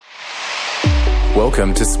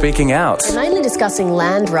Welcome to Speaking Out. We're mainly discussing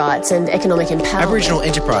land rights and economic empowerment. Aboriginal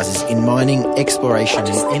enterprises in mining, exploration and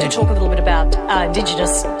energy. I just want to talk a little bit about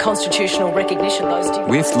Indigenous constitutional recognition.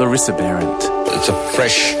 With Larissa Behrendt. It's a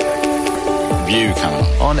fresh view coming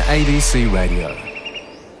on ABC Radio.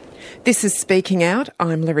 This is Speaking Out.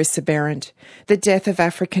 I'm Larissa Behrendt. The death of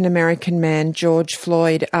African-American man George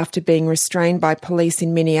Floyd after being restrained by police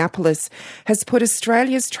in Minneapolis has put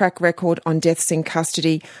Australia's track record on deaths in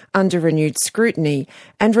custody under renewed scrutiny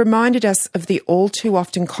and reminded us of the all too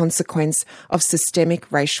often consequence of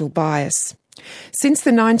systemic racial bias. Since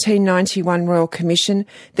the 1991 Royal Commission,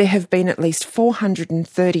 there have been at least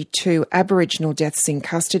 432 Aboriginal deaths in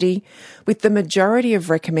custody, with the majority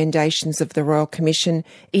of recommendations of the Royal Commission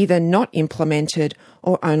either not implemented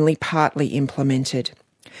or only partly implemented.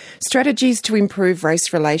 Strategies to improve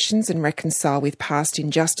race relations and reconcile with past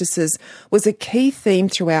injustices was a key theme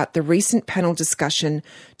throughout the recent panel discussion,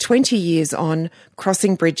 20 Years On,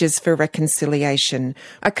 Crossing Bridges for Reconciliation,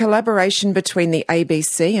 a collaboration between the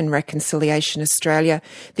ABC and Reconciliation Australia.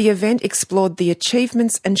 The event explored the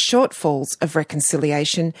achievements and shortfalls of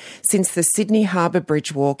reconciliation since the Sydney Harbour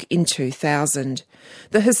Bridge Walk in 2000.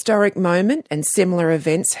 The historic moment and similar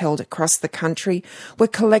events held across the country were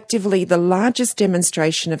collectively the largest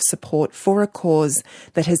demonstration of support for a cause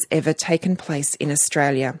that has ever taken place in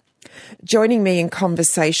Australia. Joining me in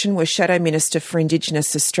conversation were Shadow Minister for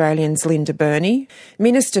Indigenous Australians Linda Burney,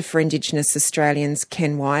 Minister for Indigenous Australians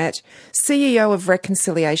Ken Wyatt, CEO of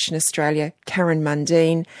Reconciliation Australia Karen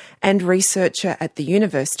Mundine, and researcher at the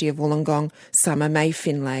University of Wollongong Summer May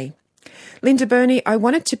Finlay. Linda Burney, I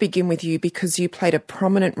wanted to begin with you because you played a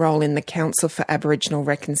prominent role in the Council for Aboriginal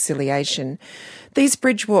Reconciliation. These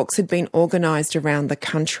bridge walks had been organised around the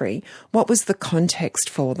country. What was the context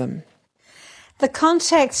for them? The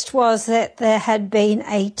context was that there had been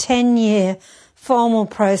a 10-year formal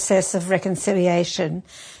process of reconciliation.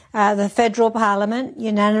 The Federal Parliament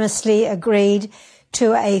unanimously agreed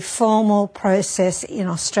to a formal process in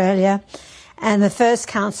Australia, and the first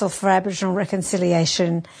Council for Aboriginal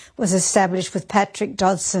Reconciliation was established with Patrick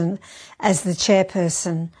Dodson as the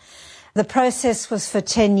chairperson. The process was for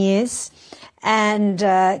 10 years, and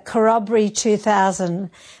Corroboree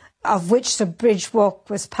 2000, of which the Bridge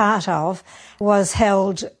Walk was part of, was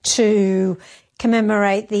held to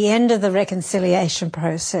commemorate the end of the reconciliation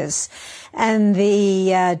process. And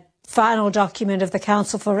the final document of the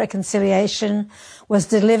Council for Reconciliation was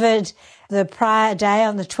delivered the prior day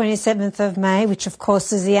on the 27th of May, which of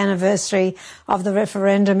course is the anniversary of the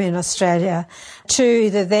referendum in Australia, to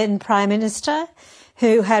the then Prime Minister,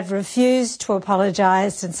 who had refused to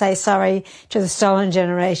apologise and say sorry to the stolen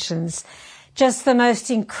generations. Just the most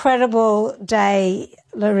incredible day,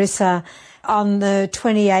 Larissa, on the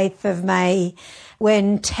 28th of May,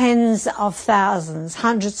 when tens of thousands,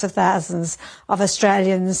 hundreds of thousands of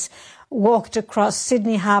Australians walked across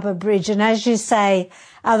Sydney Harbour Bridge, and as you say,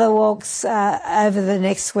 other walks over the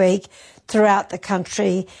next week throughout the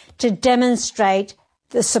country to demonstrate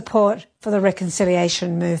the support for the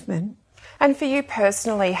reconciliation movement. And for you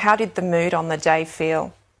personally, how did the mood on the day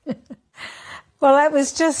feel? Well, it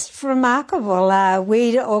was just remarkable.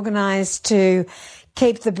 We'd organised to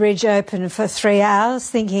keep the bridge open for 3 hours,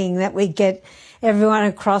 thinking that we'd get everyone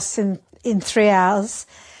across in 3 hours.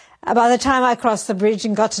 By the time I crossed the bridge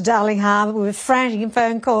and got to Darling Harbour, we were frantic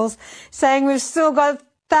phone calls saying we've still got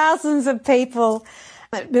thousands of people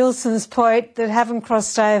at Wilson's Point that haven't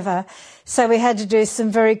crossed over. So we had to do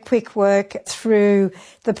some very quick work through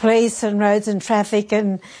the police and roads and traffic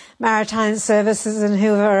and maritime services and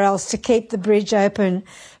whoever else to keep the bridge open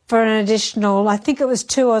for an additional, I think it was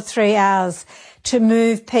 2 or 3 hours to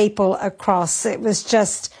move people across. It was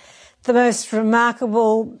just the most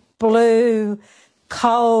remarkable blue,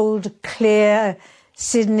 cold, clear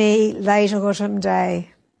Sydney late autumn day.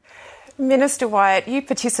 Minister Wyatt, you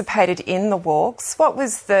participated in the walks. What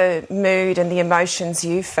was the mood and the emotions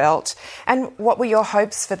you felt, and what were your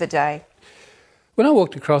hopes for the day? When I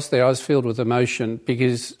walked across there, I was filled with emotion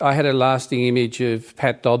because I had a lasting image of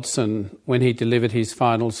Pat Dodson when he delivered his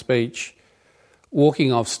final speech,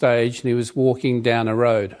 walking off stage, and he was walking down a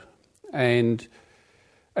road. And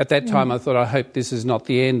at that time, I thought, I hope this is not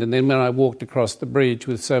the end. And then when I walked across the bridge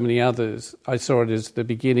with so many others, I saw it as the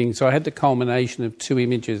beginning. So I had the culmination of two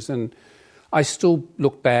images, and I still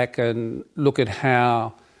look back and look at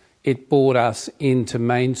how it brought us into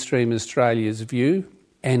mainstream Australia's view,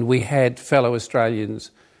 and we had fellow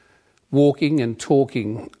Australians walking and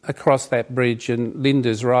talking across that bridge. And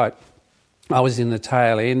Linda's right, I was in the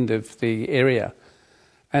tail end of the area,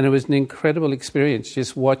 and it was an incredible experience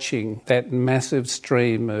just watching that massive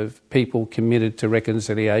stream of people committed to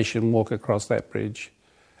reconciliation walk across that bridge.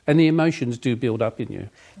 And the emotions do build up in you.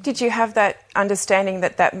 Did you have that understanding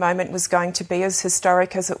that that moment was going to be as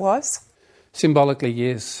historic as it was? Symbolically,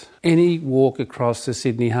 yes. Any walk across the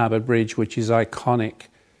Sydney Harbour Bridge, which is iconic,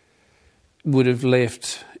 would have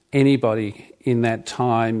left anybody in that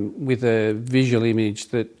time with a visual image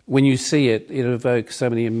that when you see it, it evokes so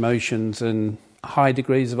many emotions and high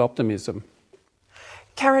degrees of optimism.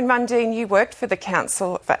 Karen Mundine, you worked for the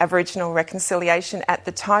Council for Aboriginal Reconciliation at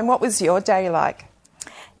the time. What was your day like?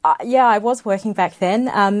 Yeah, I was working back then.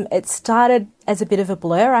 It started as a bit of a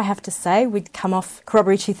blur, I have to say. We'd come off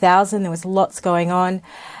Corroboree 2000, there was lots going on.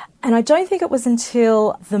 And I don't think it was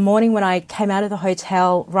until the morning when I came out of the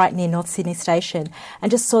hotel right near North Sydney Station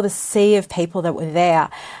and just saw the sea of people that were there.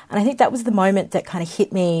 And I think that was the moment that kind of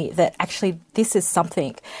hit me that actually this is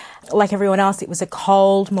something. Like everyone else, it was a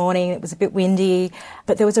cold morning, it was a bit windy,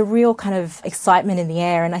 but there was a real kind of excitement in the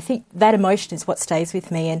air. And I think that emotion is what stays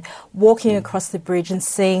with me. And walking across the bridge and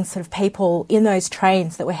seeing sort of people in those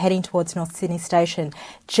trains that were heading towards North Sydney Station,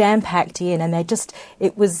 jam-packed in, and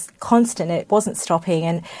it was constant, it wasn't stopping.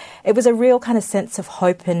 And it was a real kind of sense of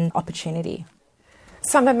hope and opportunity.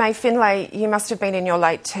 Summer May Finlay, you must have been in your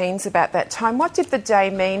late teens about that time. What did the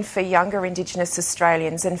day mean for younger Indigenous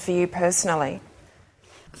Australians and for you personally?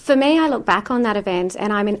 For me, I look back on that event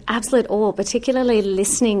and I'm in absolute awe, particularly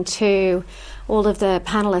listening to all of the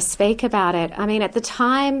panellists speak about it. I mean, at the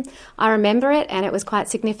time, I remember it and it was quite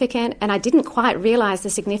significant, and I didn't quite realise the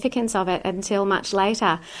significance of it until much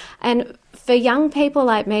later. And for young people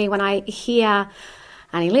like me, when I hear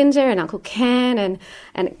Auntie Linda and Uncle Ken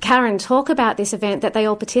and Karen talk about this event that they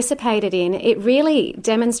all participated in, it really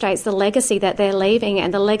demonstrates the legacy that they're leaving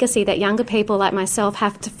and the legacy that younger people like myself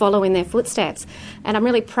have to follow in their footsteps. And I'm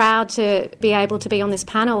really proud to be able to be on this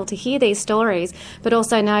panel to hear these stories, but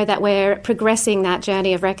also know that we're progressing that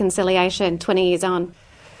journey of reconciliation 20 years on.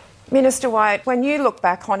 Minister Wyatt, when you look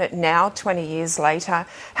back on it now, 20 years later,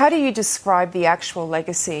 how do you describe the actual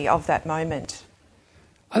legacy of that moment?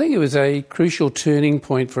 I think it was a crucial turning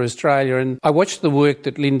point for Australia, and I watched the work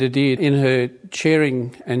that Linda did in her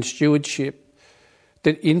chairing and stewardship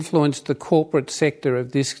that influenced the corporate sector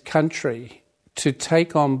of this country to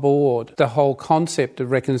take on board the whole concept of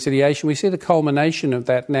reconciliation. We see the culmination of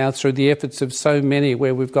that now through the efforts of so many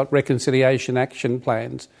where we've got reconciliation action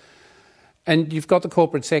plans. And you've got the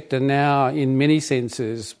corporate sector now, in many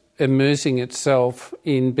senses, immersing itself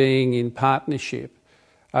in being in partnership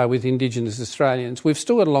with Indigenous Australians. We've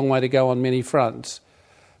still got a long way to go on many fronts,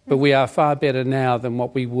 but we are far better now than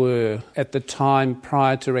what we were at the time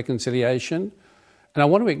prior to reconciliation. And I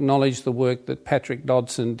want to acknowledge the work that Patrick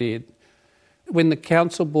Dodson did. When the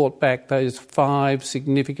Council brought back those 5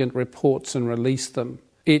 significant reports and released them,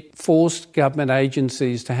 it forced government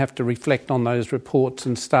agencies to have to reflect on those reports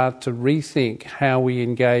and start to rethink how we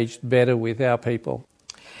engaged better with our people.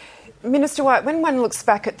 Minister Wyatt, when one looks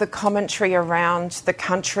back at the commentary around the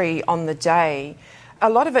country on the day, a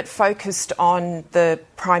lot of it focused on the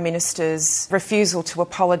Prime Minister's refusal to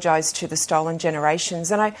apologise to the stolen generations.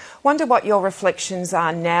 And I wonder what your reflections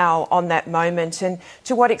are now on that moment and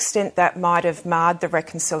to what extent that might have marred the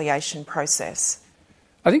reconciliation process.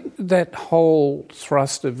 I think that whole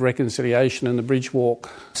thrust of reconciliation and the Bridge Walk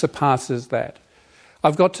surpasses that.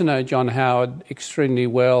 I've got to know John Howard extremely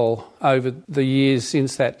well over the years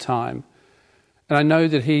since that time, and I know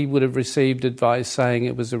that he would have received advice saying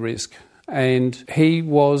it was a risk, and he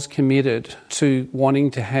was committed to wanting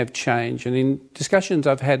to have change. And in discussions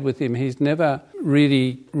I've had with him, he's never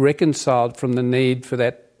really reconciled from the need for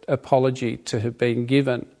that apology to have been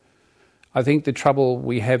given. I think the trouble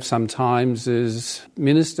we have sometimes as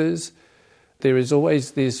ministers, there is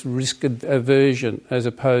always this risk aversion as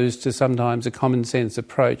opposed to sometimes a common sense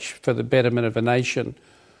approach for the betterment of a nation.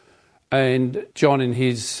 And John, in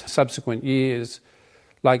his subsequent years,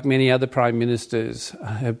 like many other Prime Ministers,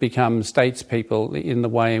 have become statespeople in the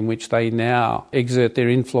way in which they now exert their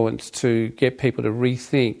influence to get people to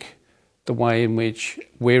rethink the way in which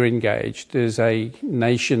we're engaged as a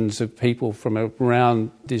nations of people from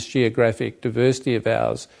around this geographic diversity of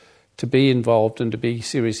ours to be involved and to be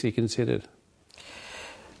seriously considered.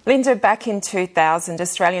 Linda, back in 2000,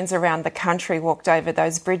 Australians around the country walked over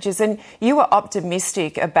those bridges and you were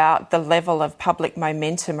optimistic about the level of public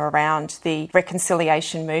momentum around the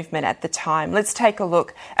reconciliation movement at the time. Let's take a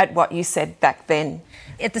look at what you said back then.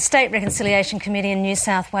 At the State Reconciliation Committee in New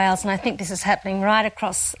South Wales, and I think this is happening right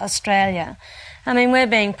across Australia, I mean, we're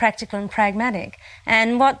being practical and pragmatic.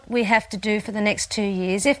 And what we have to do for the next 2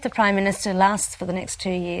 years, if the Prime Minister lasts for the next 2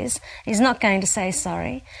 years, he's not going to say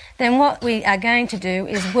sorry, then what we are going to do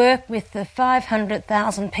is work with the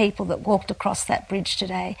 500,000 people that walked across that bridge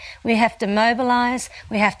today. We have to mobilise,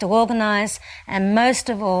 we have to organise, and most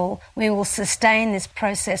of all, we will sustain this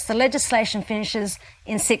process. The legislation finishes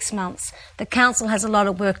in 6 months. The Council has a lot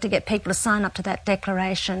of work to get people to sign up to that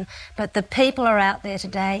declaration, but the people are out there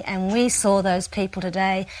today, and we saw those people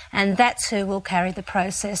today, and that's who will carry the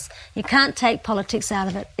process. You can't take politics out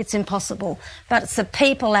of it. It's impossible. But it's the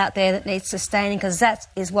people out there that need sustaining, because that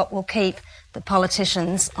is what will keep the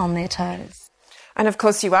politicians on their toes. And of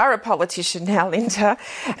course you are a politician now, Linda.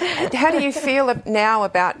 How do you feel now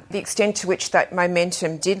about the extent to which that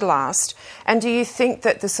momentum did last? And do you think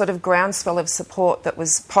that the sort of groundswell of support that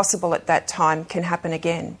was possible at that time can happen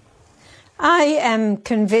again? I am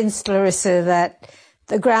convinced, Larissa, that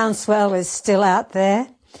the groundswell is still out there.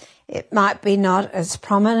 It might be not as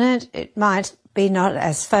prominent, it might be not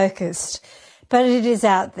as focused, but it is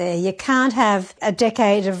out there. You can't have a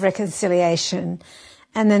decade of reconciliation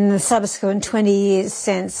and then the subsequent 20 years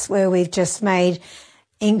since, where we've just made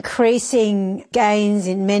increasing gains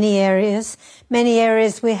in many areas. Many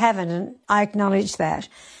areas we haven't, and I acknowledge that.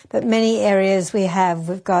 But many areas we have.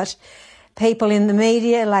 We've got people in the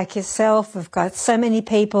media like yourself. We've got so many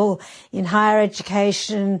people in higher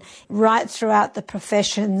education, right throughout the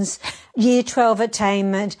professions, Year 12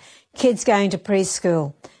 attainment, kids going to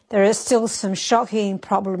preschool. There are still some shocking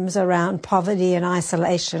problems around poverty and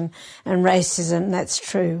isolation and racism. That's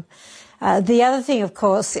true. The other thing, of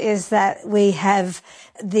course, is that we have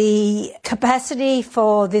the capacity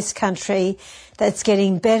for this country that's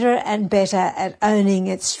getting better and better at owning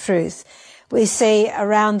its truth. We see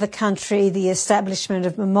around the country the establishment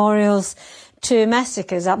of memorials to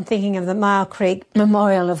massacres. I'm thinking of the Myall Creek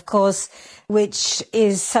Memorial, of course, which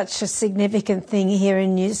is such a significant thing here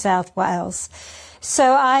in New South Wales.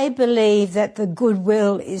 So I believe that the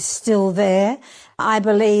goodwill is still there. I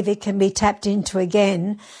believe it can be tapped into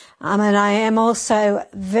again. And I am also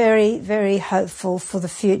very, very hopeful for the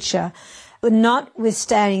future,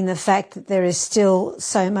 notwithstanding the fact that there is still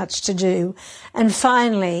so much to do. And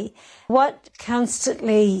finally, what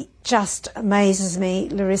constantly just amazes me,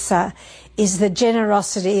 Larissa, is the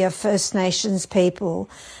generosity of First Nations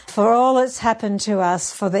people. For all that's happened to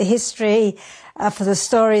us, for the history, for the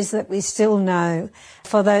stories that we still know,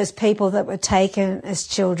 for those people that were taken as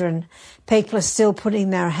children, people are still putting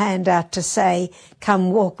their hand out to say,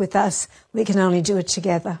 come walk with us, we can only do it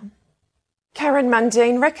together. Karen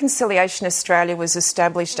Mundine, Reconciliation Australia was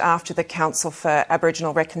established after the Council for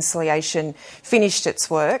Aboriginal Reconciliation finished its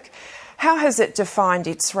work. How has it defined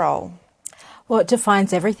its role? Well, it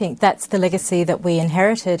defines everything. That's the legacy that we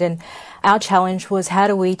inherited. And our challenge was, how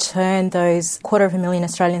do we turn those 250,000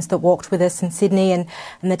 Australians that walked with us in Sydney and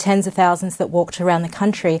the tens of thousands that walked around the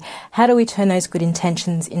country, how do we turn those good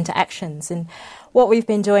intentions into actions? And what we've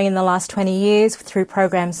been doing in the last 20 years through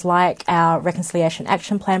programs like our Reconciliation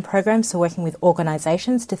Action Plan program, so working with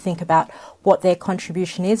organisations to think about what their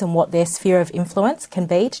contribution is and what their sphere of influence can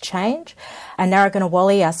be to change. And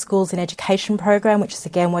Narragansett, our Schools in Education program, which is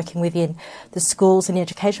again working within the schools and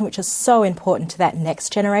education, which is so important to that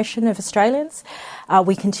next generation of Australians.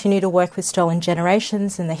 We continue to work with Stolen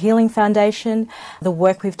Generations and the Healing Foundation, the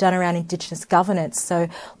work we've done around Indigenous governance. So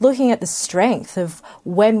looking at the strength of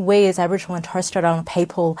when we as Aboriginal and Torres Strait Islander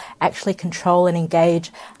people actually control and engage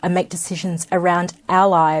and make decisions around our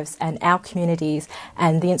lives and our communities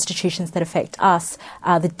and the institutions that affect us,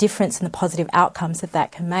 the difference and the positive outcomes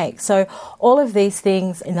that can make. So all of these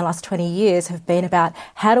things in the last 20 years have been about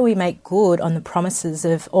how do we make good on the promises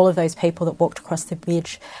of all of those people that walked across the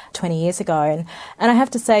bridge 20 years ago. And I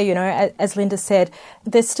have to say, you know, as Linda said,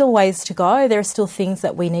 there's still ways to go. There are still things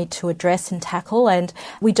that we need to address and tackle, and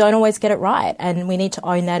we don't always get it right, and we need to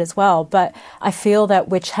own that as well. But I feel that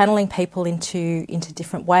we're channeling people into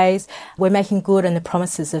different ways. We're making good on the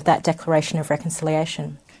promises of that Declaration of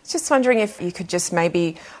Reconciliation. Just wondering if you could just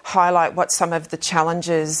maybe highlight what some of the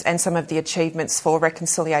challenges and some of the achievements for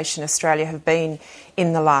Reconciliation Australia have been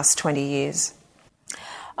in the last 20 years.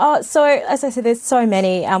 So, as I said, there's so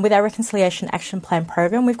many. With our Reconciliation Action Plan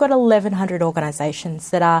program, we've got 1,100 organisations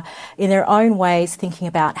that are, in their own ways, thinking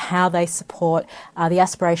about how they support the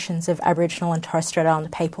aspirations of Aboriginal and Torres Strait Islander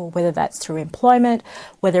people, whether that's through employment,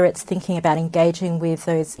 whether it's thinking about engaging with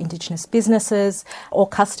those Indigenous businesses or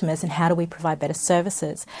customers, and how do we provide better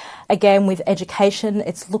services. Again, with education,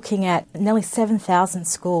 it's looking at nearly 7,000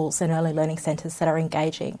 schools and early learning centres that are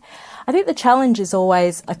engaging. I think the challenge is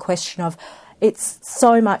always a question of, It's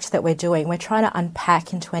so much that we're doing. We're trying to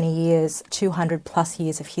unpack in 20 years, 200 plus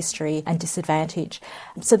years of history and disadvantage.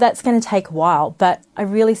 So that's going to take a while, but I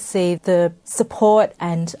really see the support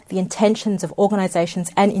and the intentions of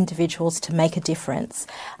organisations and individuals to make a difference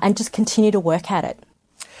and just continue to work at it.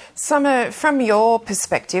 Summer, from your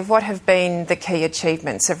perspective, what have been the key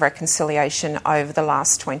achievements of reconciliation over the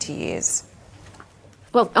last 20 years?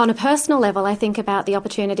 Well, on a personal level, I think about the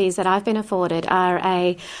opportunities that I've been afforded are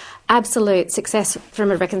a absolute success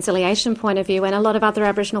from a reconciliation point of view, and a lot of other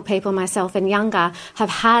Aboriginal people, myself and younger, have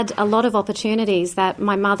had a lot of opportunities that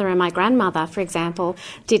my mother and my grandmother, for example,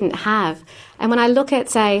 didn't have. And when I look at,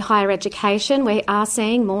 say, higher education, we are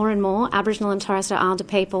seeing more and more Aboriginal and Torres Strait Islander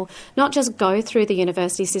people not just go through the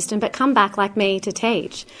university system, but come back like me to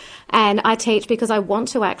teach. And I teach because I want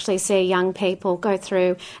to actually see young people go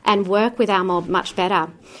through and work with our mob much better.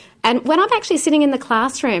 And when I'm actually sitting in the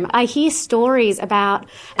classroom, I hear stories about,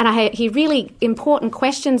 and I hear really important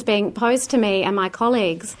questions being posed to me and my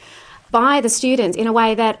colleagues by the students in a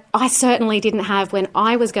way that I certainly didn't have when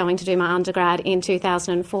I was going to do my undergrad in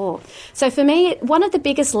 2004. So for me, one of the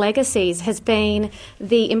biggest legacies has been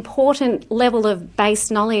the important level of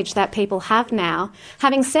base knowledge that people have now.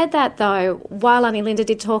 Having said that, though, while Aunty Linda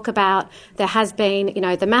did talk about there has been,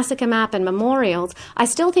 the massacre map and memorials, I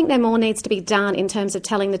still think there more needs to be done in terms of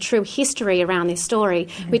telling the true history around this story,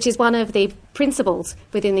 which is one of the principles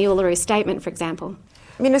within the Uluru Statement, for example.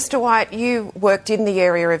 Minister White, you worked in the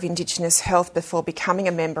area of Indigenous health before becoming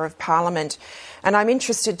a Member of Parliament, and I'm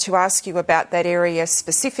interested to ask you about that area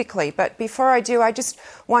specifically. But before I do, I just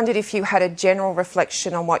wondered if you had a general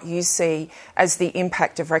reflection on what you see as the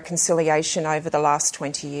impact of reconciliation over the last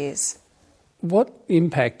 20 years. What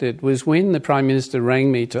impacted was when the Prime Minister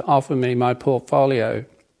rang me to offer me my portfolio.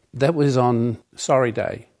 That was on Sorry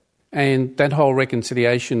Day. And that whole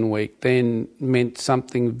reconciliation week then meant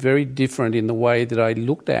something very different in the way that I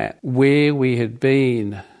looked at where we had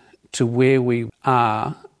been to where we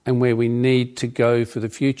are and where we need to go for the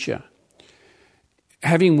future.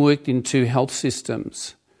 Having worked in two health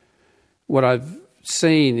systems, what I've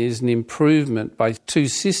seen is an improvement by two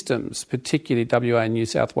systems, particularly WA and New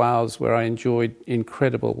South Wales, where I enjoyed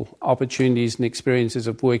incredible opportunities and experiences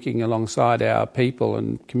of working alongside our people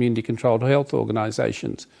and community-controlled health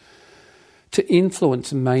organisations, to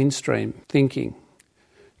influence mainstream thinking,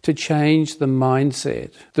 to change the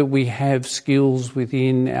mindset that we have skills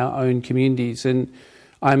within our own communities. And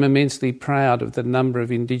I'm immensely proud of the number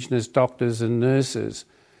of Indigenous doctors and nurses,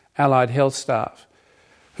 allied health staff,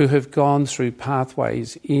 who have gone through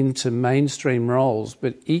pathways into mainstream roles,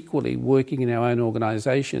 but equally working in our own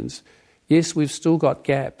organisations. Yes, we've still got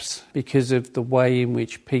gaps because of the way in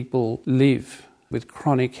which people live with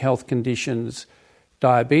chronic health conditions,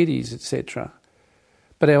 diabetes, etc.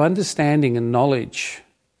 But our understanding and knowledge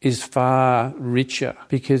is far richer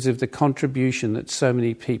because of the contribution that so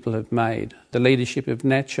many people have made. The leadership of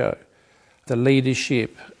NACCHO, the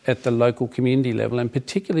leadership at the local community level, and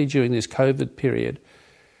particularly during this COVID period,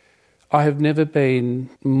 I have never been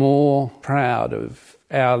more proud of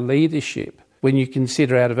our leadership. When you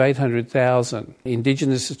consider out of 800,000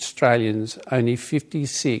 Indigenous Australians, only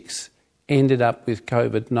 56 ended up with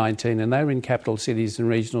COVID-19, and they were in capital cities and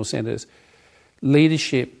regional centres.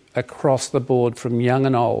 Leadership across the board from young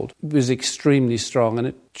and old was extremely strong, and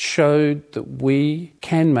it showed that we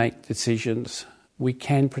can make decisions, we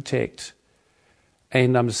can protect,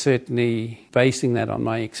 and I'm certainly basing that on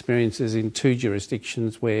my experiences in two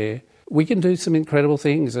jurisdictions where we can do some incredible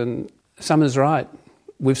things. And Summer's right,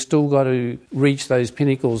 we've still got to reach those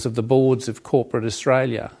pinnacles of the boards of corporate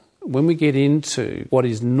Australia. When we get into what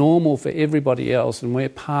is normal for everybody else and we're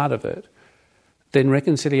part of it, then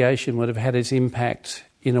reconciliation would have had its impact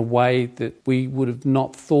in a way that we would have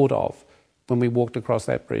not thought of when we walked across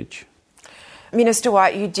that bridge. Minister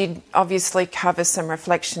White, you did obviously cover some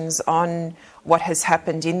reflections on what has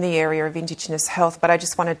happened in the area of Indigenous health, but I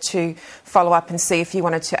just wanted to follow up and see if you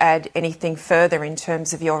wanted to add anything further in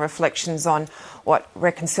terms of your reflections on what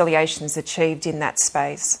reconciliation's achieved in that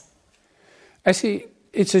space. Actually,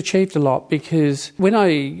 it's achieved a lot because when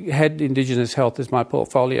I had Indigenous health as my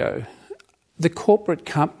portfolio, the corporate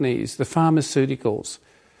companies, the pharmaceuticals,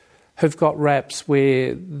 have got raps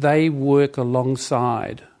where they work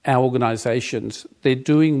alongside our organisations. They're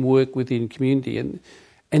doing work within community and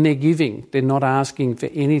they're giving. They're not asking for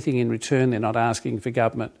anything in return. They're not asking for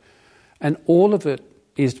government. And all of it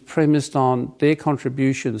is premised on their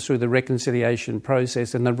contributions through the reconciliation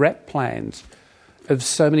process and the RAP plans of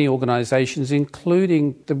so many organisations,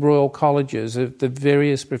 including the Royal Colleges of the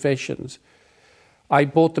various professions. I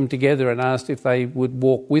brought them together and asked if they would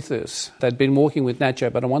walk with us. They'd been walking with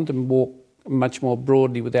NACCHO, but I wanted them to walk much more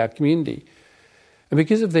broadly with our community. And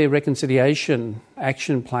because of their reconciliation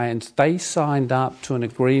action plans, they signed up to an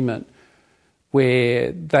agreement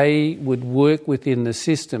where they would work within the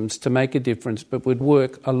systems to make a difference, but would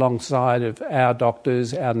work alongside of our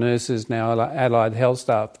doctors, our nurses, and our allied health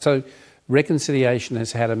staff. So reconciliation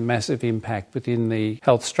has had a massive impact within the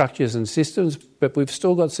health structures and systems, but we've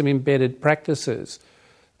still got some embedded practices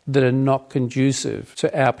that are not conducive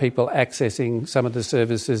to our people accessing some of the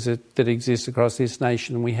services that exist across this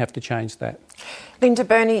nation, and we have to change that. Linda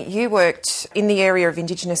Burney, you worked in the area of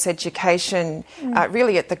Indigenous education,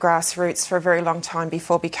 really at the grassroots for a very long time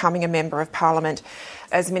before becoming a Member of Parliament.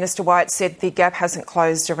 As Minister Wyatt said, the gap hasn't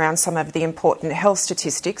closed around some of the important health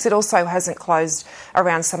statistics. It also hasn't closed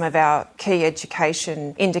around some of our key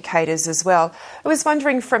education indicators as well. I was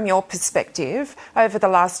wondering, from your perspective, over the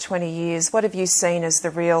last 20 years, what have you seen as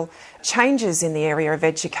the real changes in the area of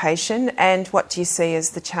education, and what do you see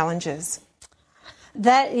as the challenges?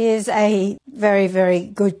 That is a very, very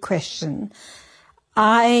good question.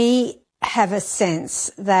 I have a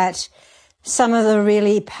sense that some of the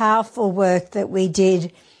really powerful work that we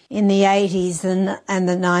did in the 80s and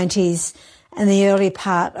the 90s and the early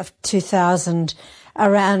part of 2000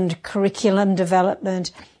 around curriculum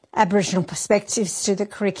development, Aboriginal perspectives to the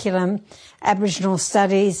curriculum, Aboriginal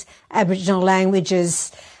studies, Aboriginal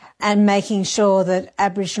languages, and making sure that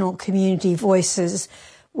Aboriginal community voices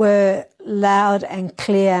were loud and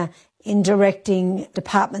clear in directing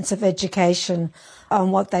departments of education on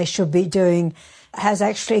what they should be doing, has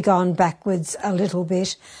actually gone backwards a little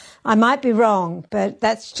bit. I might be wrong, but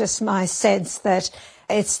that's just my sense that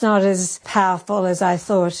it's not as powerful as I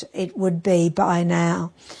thought it would be by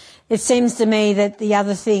now. It seems to me that the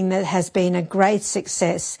other thing that has been a great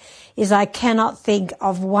success is I cannot think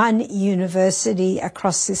of one university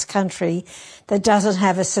across this country that doesn't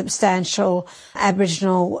have a substantial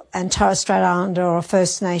Aboriginal and Torres Strait Islander or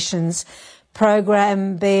First Nations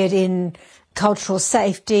program, be it in cultural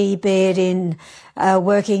safety, be it in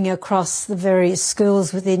working across the various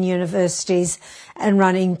schools within universities and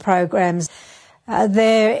running programs.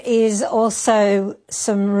 There is also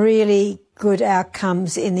some really good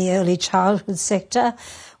outcomes in the early childhood sector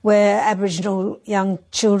where Aboriginal young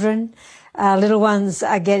children, little ones,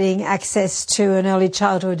 are getting access to an early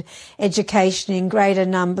childhood education in greater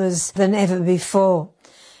numbers than ever before.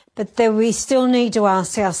 But then we still need to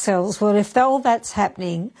ask ourselves, well, if all that's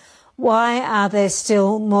happening, why are there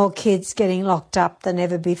still more kids getting locked up than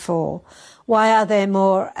ever before? Why are there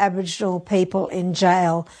more Aboriginal people in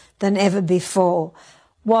jail than ever before?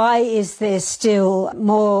 Why is there still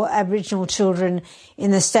more Aboriginal children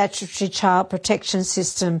in the statutory child protection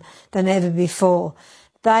system than ever before?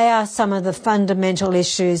 They are some of the fundamental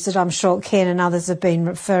issues that I'm sure Ken and others have been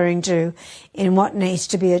referring to in what needs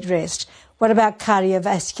to be addressed. What about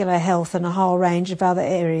cardiovascular health and a whole range of other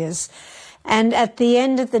areas? And at the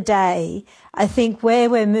end of the day, I think where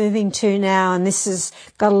we're moving to now, and this has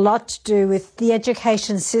got a lot to do with the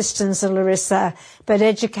education systems, Larissa, but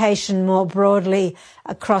education more broadly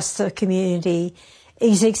across the community,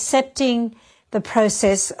 is accepting the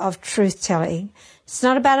process of truth-telling. It's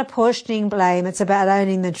not about apportioning blame, it's about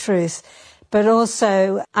owning the truth, but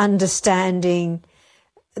also understanding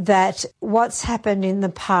that what's happened in the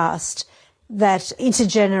past, that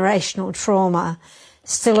intergenerational trauma,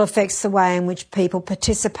 still affects the way in which people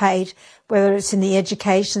participate, whether it's in the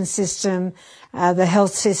education system, the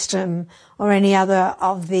health system, or any other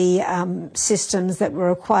of the systems that we're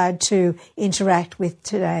required to interact with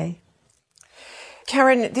today.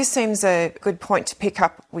 Karen, this seems a good point to pick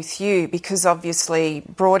up with you because obviously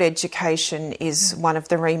broad education is one of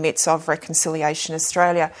the remits of Reconciliation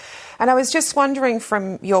Australia. And I was just wondering,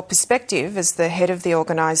 from your perspective as the head of the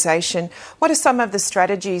organisation, what are some of the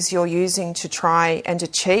strategies you're using to try and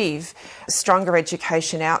achieve stronger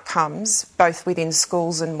education outcomes, both within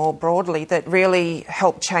schools and more broadly, that really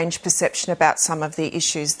help change perception about some of the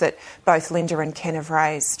issues that both Linda and Ken have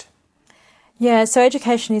raised? Yeah, so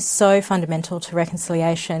education is so fundamental to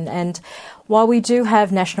reconciliation, and while we do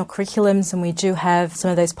have national curriculums and we do have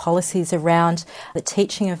some of those policies around the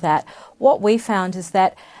teaching of that, what we found is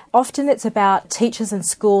that often it's about teachers and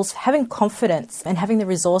schools having confidence and having the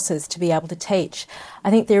resources to be able to teach. I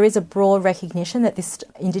think there is a broad recognition that this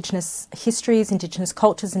Indigenous histories, Indigenous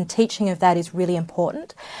cultures and teaching of that is really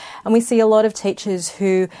important. And we see a lot of teachers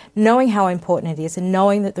who, knowing how important it is and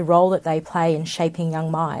knowing that the role that they play in shaping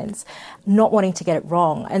young minds, not wanting to get it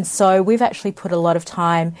wrong. And so we've actually put a lot of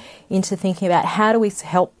time into thinking about how do we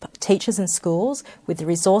help teachers and schools with the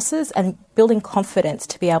resources and building confidence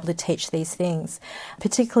to be able to teach these things,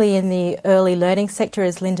 particularly in the early learning sector,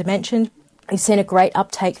 as Linda mentioned. We've seen a great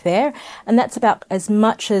uptake there, and that's about as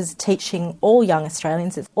much as teaching all young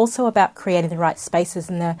Australians. It's also about creating the right spaces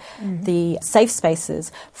and the safe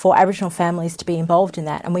spaces for Aboriginal families to be involved in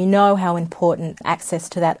that. And we know how important access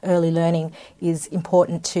to that early learning is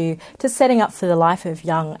important to setting up for the life of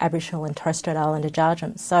young Aboriginal and Torres Strait Islander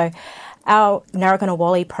Djadjams. So our Narrogonna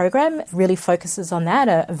Wali program really focuses on that,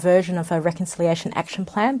 a version of a reconciliation action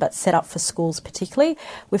plan, but set up for schools particularly.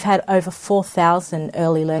 We've had over 4,000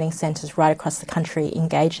 early learning centres right across the country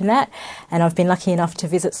engage in that, and I've been lucky enough to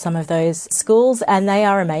visit some of those schools, and they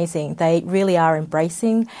are amazing. They really are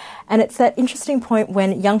embracing. And it's that interesting point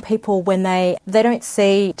when young people, when they don't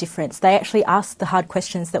see difference, they actually ask the hard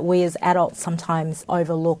questions that we as adults sometimes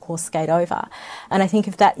overlook or skate over. And I think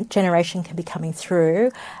if that generation can be coming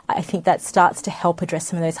through, I think that starts to help address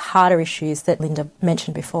some of those harder issues that Linda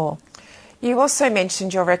mentioned before. You also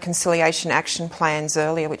mentioned your reconciliation action plans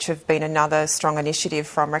earlier, which have been another strong initiative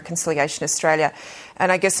from Reconciliation Australia,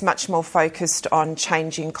 and I guess much more focused on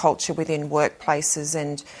changing culture within workplaces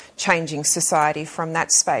and changing society from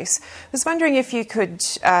that space. I was wondering if you could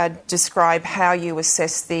describe how you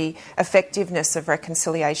assess the effectiveness of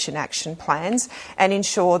reconciliation action plans and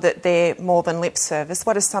ensure that they're more than lip service.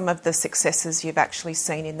 What are some of the successes you've actually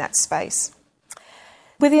seen in that space?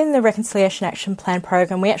 Within the Reconciliation Action Plan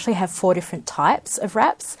program, we actually have 4 different types of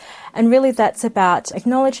RAPs, and really that's about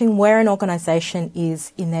acknowledging where an organisation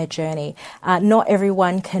is in their journey. Not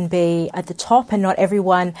everyone can be at the top, and not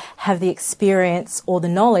everyone have the experience or the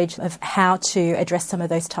knowledge of how to address some of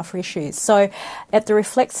those tougher issues. So at the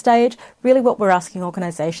reflect stage, really what we're asking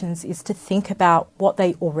organisations is to think about what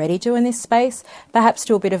they already do in this space, perhaps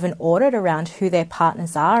do a bit of an audit around who their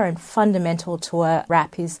partners are, and fundamental to a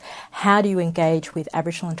RAP is how do you engage with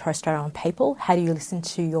Aboriginal and Torres Strait Islander people? How do you listen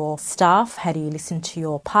to your staff? How do you listen to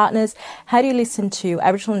your partners? How do you listen to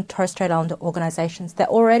Aboriginal and Torres Strait Islander organisations that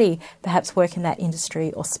already perhaps work in that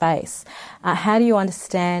industry or space? How do you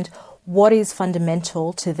understand what is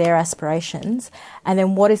fundamental to their aspirations, and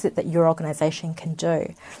then what is it that your organisation can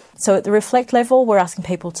do? So at the reflect level, we're asking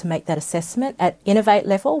people to make that assessment. At innovate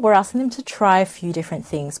level, we're asking them to try a few different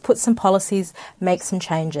things, put some policies, make some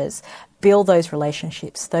changes, build those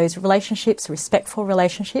relationships. Those relationships, respectful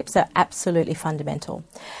relationships, are absolutely fundamental.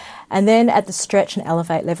 And then at the stretch and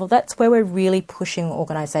elevate level, that's where we're really pushing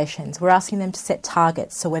organisations. We're asking them to set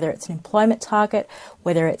targets. So whether it's an employment target,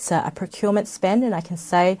 whether it's a procurement spend, and I can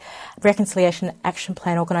say Reconciliation Action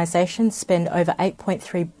Plan organisations spend over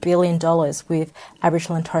 $8.3 billion with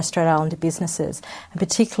Aboriginal and Torres Strait Islander businesses. And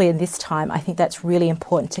particularly in this time, I think that's really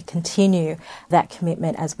important to continue that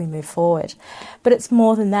commitment as we move forward. But it's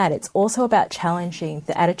more than that. It's also about challenging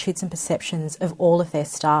the attitudes and perceptions of all of their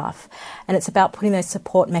staff. And it's about putting those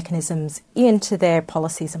support mechanisms into their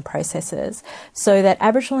policies and processes so that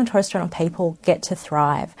Aboriginal and Torres Strait Islander people get to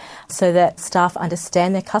thrive, so that staff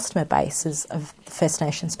understand their customer bases of First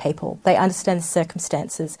Nations people. They understand the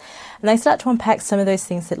circumstances, and they start to unpack some of those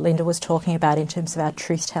things that Linda was talking about in terms of our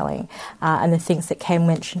truth-telling and the things that Cam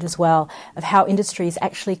mentioned as well, of how industries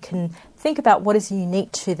actually can think about what is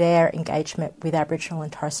unique to their engagement with Aboriginal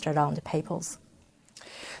and Torres Strait Islander peoples.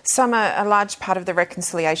 Summer, a large part of the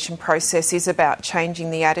reconciliation process is about changing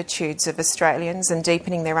the attitudes of Australians and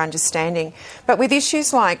deepening their understanding. But with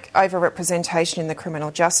issues like overrepresentation in the criminal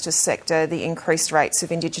justice sector, the increased rates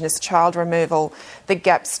of Indigenous child removal, the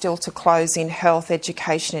gap still to close in health,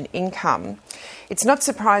 education and income, it's not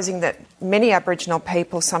surprising that many Aboriginal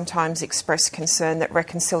people sometimes express concern that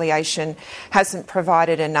reconciliation hasn't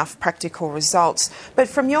provided enough practical results. But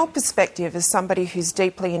from your perspective, as somebody who's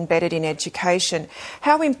deeply embedded in education,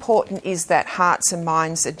 how important is that hearts and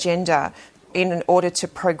minds agenda in order to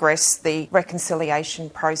progress the reconciliation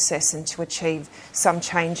process and to achieve some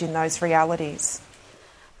change in those realities?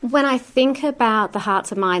 When I think about the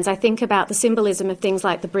hearts and minds, I think about the symbolism of things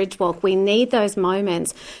like the Bridge Walk. We need those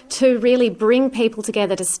moments to really bring people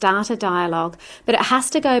together to start a dialogue, but it has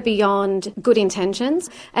to go beyond good intentions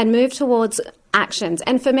and move towards actions.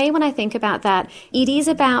 And for me, when I think about that, it is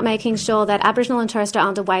about making sure that Aboriginal and Torres Strait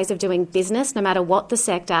Islander ways of doing business, no matter what the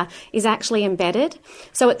sector, is actually embedded.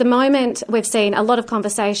 So at the moment, we've seen a lot of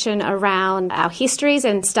conversation around our histories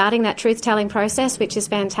and starting that truth-telling process, which is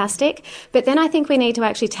fantastic. But then I think we need to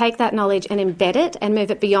actually take that knowledge and embed it and move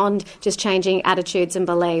it beyond just changing attitudes and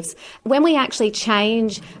beliefs. When we actually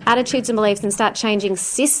change attitudes and beliefs and start changing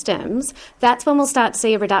systems, that's when we'll start to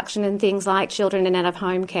see a reduction in things like children in and out of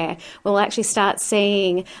home care. We'll actually start start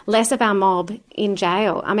seeing less of our mob in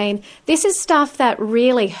jail. I mean, this is stuff that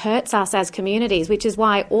really hurts us as communities, which is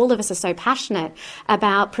why all of us are so passionate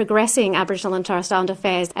about progressing Aboriginal and Torres Strait Islander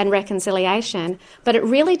affairs and reconciliation. But it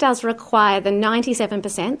really does require the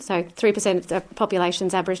 97%, so 3% of the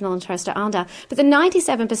population's Aboriginal and Torres Strait Islander, but the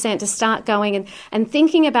 97% to start going and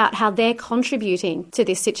thinking about how they're contributing to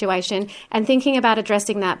this situation and thinking about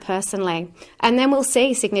addressing that personally. And then we'll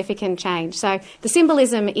see significant change. So the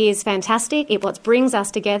symbolism is fantastic. It what brings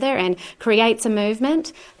us together and creates a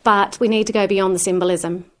movement, but we need to go beyond the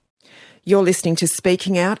symbolism. You're listening to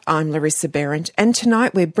Speaking Out. I'm Larissa Behrendt, and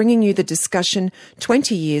tonight we're bringing you the discussion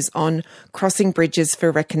 20 years on Crossing Bridges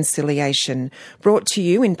for Reconciliation, brought to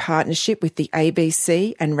you in partnership with the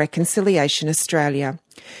ABC and Reconciliation Australia.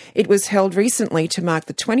 It was held recently to mark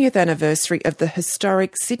the 20th anniversary of the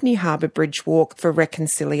historic Sydney Harbour Bridge Walk for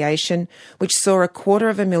Reconciliation, which saw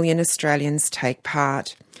 250,000 Australians take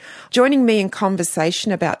part. Joining me in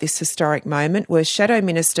conversation about this historic moment were Shadow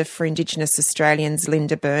Minister for Indigenous Australians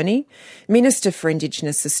Linda Burney, Minister for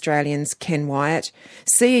Indigenous Australians Ken Wyatt,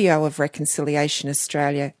 CEO of Reconciliation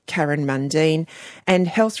Australia Karen Mundine, and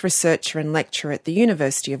health researcher and lecturer at the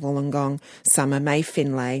University of Wollongong, Summer May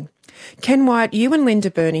Finlay. Ken Wyatt, you and Linda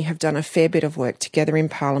Burney have done a fair bit of work together in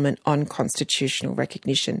Parliament on constitutional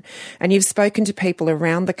recognition, and you've spoken to people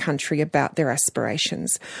around the country about their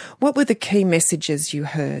aspirations. What were the key messages you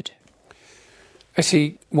heard?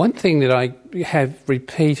 Actually, one thing that I have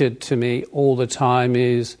repeated to me all the time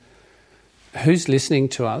is who's listening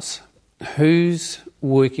to us, who's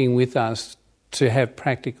working with us to have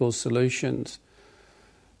practical solutions.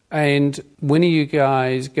 And when are you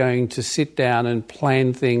guys going to sit down and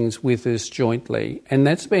plan things with us jointly? And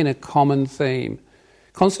that's been a common theme.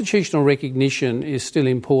 Constitutional recognition is still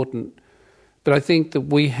important, but I think that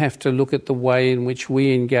we have to look at the way in which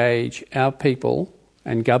we engage our people,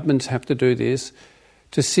 and governments have to do this,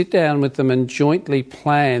 to sit down with them and jointly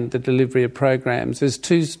plan the delivery of programs. As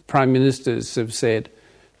two Prime Ministers have said,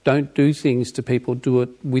 don't do things to people, do it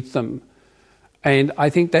with them. And I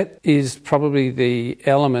think that is probably the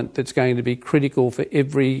element that's going to be critical for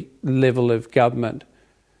every level of government.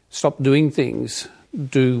 Stop doing things,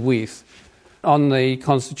 do with. On the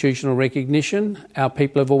constitutional recognition, our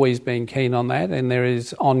people have always been keen on that, and there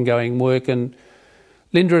is ongoing work. And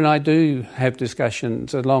Linda and I do have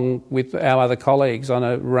discussions along with our other colleagues on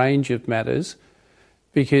a range of matters,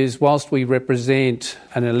 because whilst we represent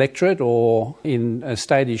an electorate or in a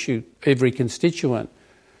state issue every constituent,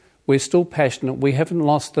 we're still passionate. We haven't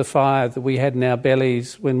lost the fire that we had in our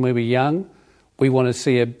bellies when we were young. We want to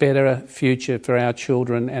see a better future for our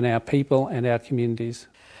children and our people and our communities.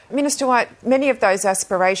 Minister Wyatt, many of those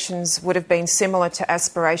aspirations would have been similar to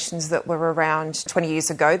aspirations that were around 20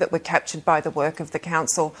 years ago that were captured by the work of the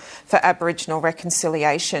Council for Aboriginal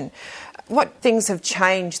Reconciliation. What things have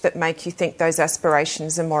changed that make you think those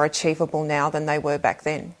aspirations are more achievable now than they were back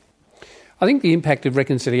then? I think the impact of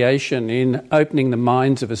reconciliation in opening the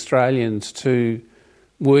minds of Australians to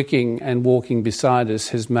working and walking beside us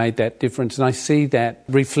has made that difference, and I see that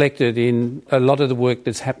reflected in a lot of the work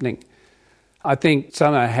that's happening. I think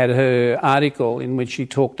Summer had her article in which she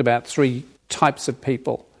talked about 3 types of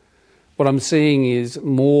people. What I'm seeing is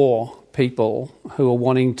more people who are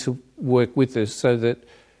wanting to work with us so that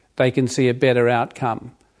they can see a better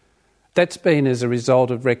outcome. That's been as a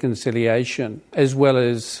result of reconciliation, as well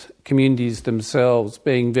as communities themselves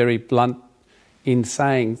being very blunt in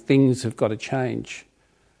saying things have got to change.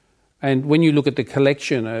 And when you look at the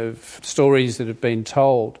collection of stories that have been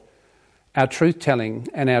told, our truth-telling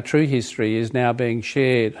and our true history is now being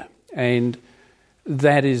shared, and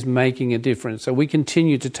that is making a difference. So we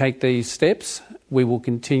continue to take these steps, we will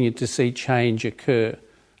continue to see change occur.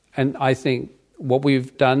 And I think what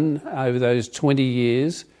we've done over those 20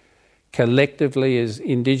 years collectively as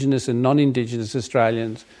Indigenous and non-Indigenous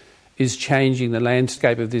Australians is changing the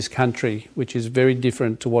landscape of this country, which is very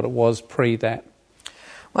different to what it was pre that.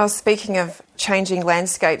 Well, speaking of changing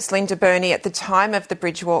landscapes, Linda Burney, at the time of the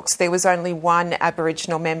bridge walks, there was only one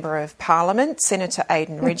Aboriginal Member of Parliament, Senator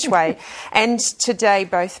Aidan Ridgway, and today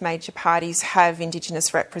both major parties have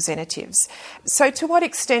Indigenous representatives. So to what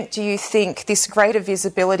extent do you think this greater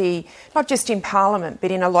visibility, not just in Parliament, but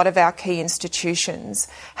in a lot of our key institutions,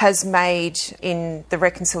 has made in the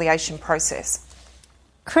reconciliation process?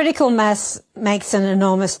 Critical mass makes an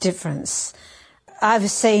enormous difference.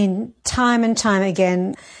 I've seen time and time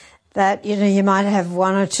again that, you might have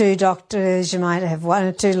 1 or 2 doctors, you might have 1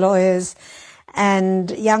 or 2 lawyers,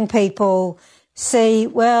 and young people see,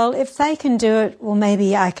 well, if they can do it, well,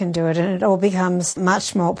 maybe I can do it, and it all becomes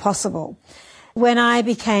much more possible. When I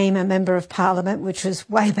became a Member of Parliament, which was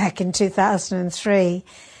way back in 2003,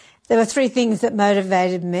 there were three things that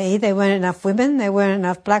motivated me. There weren't enough women, there weren't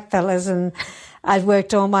enough blackfellas, and I'd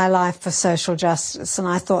worked all my life for social justice, and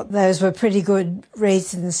I thought those were pretty good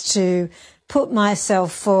reasons to put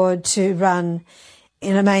myself forward to run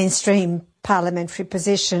in a mainstream parliamentary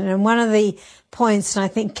position. And one of the points, and I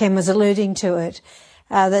think Ken was alluding to it,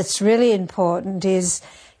 that's really important is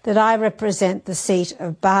that I represent the seat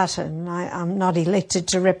of Barton. I'm not elected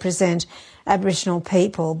to represent Aboriginal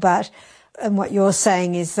people, and what you're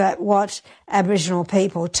saying is that what Aboriginal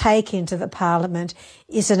people take into the Parliament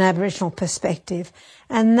is an Aboriginal perspective.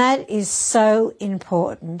 And that is so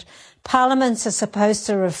important. Parliaments are supposed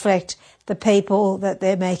to reflect the people that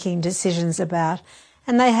they're making decisions about,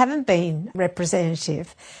 and they haven't been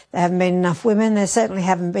representative. There haven't been enough women, there certainly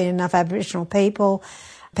haven't been enough Aboriginal people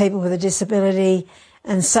with a disability,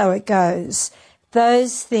 and so it goes.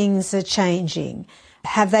 Those things are changing.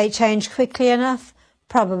 Have they changed quickly enough?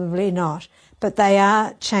 Probably not, but they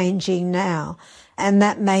are changing now, and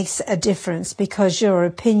that makes a difference because your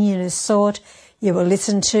opinion is sought, you are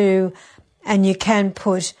listened to, and you can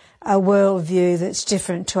put a worldview that's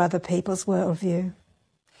different to other people's worldview.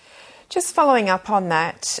 Just following up on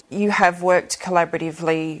that, you have worked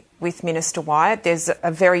collaboratively with Minister Wyatt. There's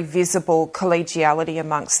a very visible collegiality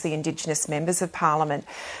amongst the Indigenous members of Parliament,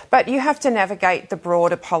 but you have to navigate the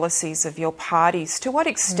broader policies of your parties. To what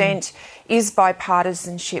extent is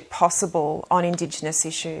bipartisanship possible on Indigenous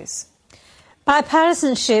issues?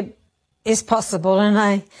 Bipartisanship is possible, and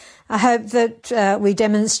I hope that we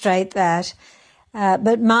demonstrate that.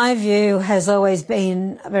 But my view has always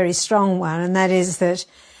been a very strong one, and that is that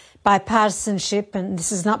bipartisanship, and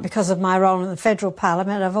this is not because of my role in the federal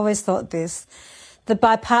parliament, I've always thought this, that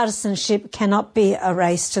bipartisanship cannot be a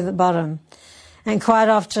race to the bottom. And quite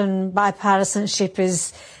often bipartisanship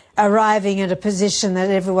is arriving at a position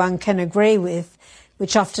that everyone can agree with,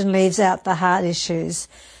 which often leaves out the hard issues.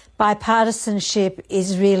 Bipartisanship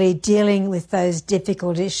is really dealing with those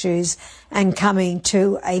difficult issues and coming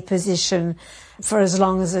to a position for as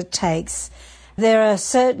long as it takes. There are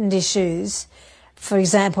certain issues, for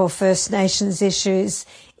example, First Nations issues,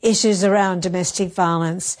 issues around domestic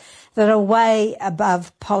violence, that are way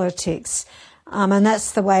above politics. And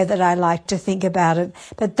that's the way that I like to think about it.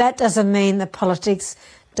 But that doesn't mean that politics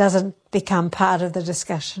doesn't become part of the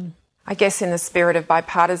discussion. I guess in the spirit of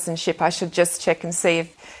bipartisanship, I should just check and see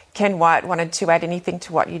if Ken Wyatt wanted to add anything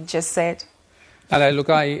to what you just said. No,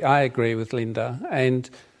 look, I agree with Linda, and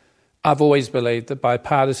I've always believed that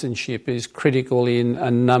bipartisanship is critical in a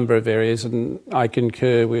number of areas, and I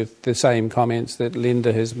concur with the same comments that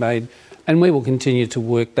Linda has made. And we will continue to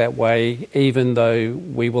work that way, even though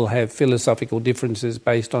we will have philosophical differences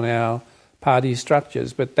based on our party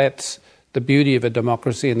structures. But that's the beauty of a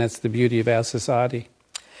democracy, and that's the beauty of our society.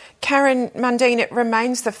 Karen Mundine, it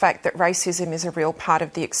remains the fact that racism is a real part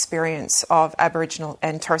of the experience of Aboriginal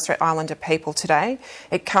and Torres Strait Islander people today.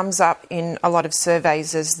 It comes up in a lot of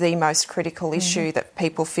surveys as the most critical issue that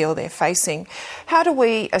people feel they're facing. How do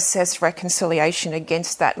we assess reconciliation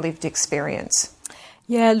against that lived experience?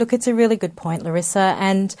 Yeah, look, it's a really good point, Larissa.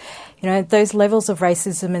 And, you know, those levels of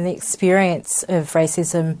racism and the experience of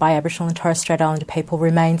racism by Aboriginal and Torres Strait Islander people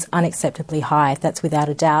remains unacceptably high. That's without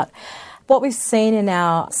a doubt. What we've seen in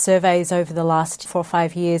our surveys over the last 4 or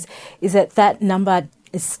 5 years is that that number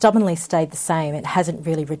has stubbornly stayed the same. It hasn't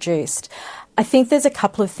really reduced. I think there's a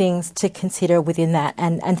couple of things to consider within that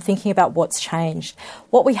and thinking about what's changed.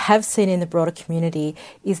 What we have seen in the broader community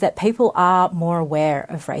is that people are more aware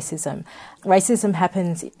of racism. Racism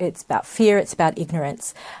happens, it's about fear, it's about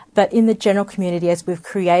ignorance. But in the general community, as we've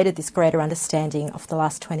created this greater understanding of the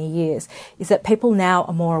last 20 years, is that people now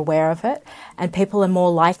are more aware of it and people are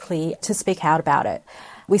more likely to speak out about it.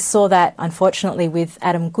 We saw that, unfortunately, with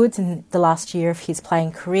Adam Goodes in the last year of his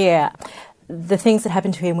playing career. The things that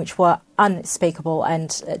happened to him which were unspeakable and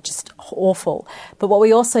just awful. But what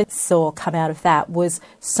we also saw come out of that was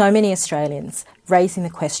so many Australians raising the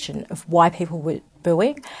question of why people were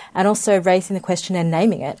booing and also raising the question and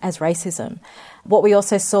naming it as racism. What we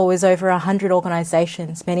also saw was over 100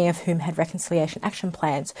 organisations, many of whom had reconciliation action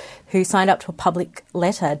plans, who signed up to a public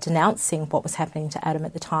letter denouncing what was happening to Adam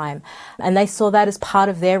at the time. And they saw that as part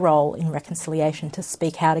of their role in reconciliation to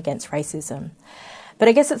speak out against racism. But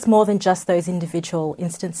I guess it's more than just those individual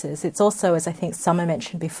instances. It's also, as I think Summer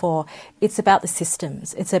mentioned before, it's about the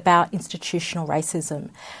systems. It's about institutional racism.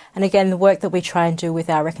 And again, the work that we try and do with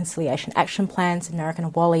our reconciliation action plans in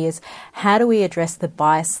Narragansett Wally is how do we address the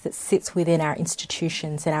bias that sits within our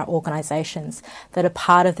institutions and our organisations that are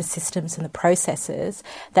part of the systems and the processes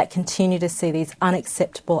that continue to see these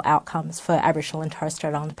unacceptable outcomes for Aboriginal and Torres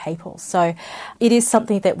Strait Islander people. So it is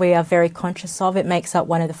something that we are very conscious of. It makes up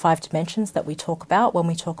one of the 5 dimensions that we talk about when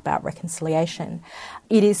we talk about reconciliation.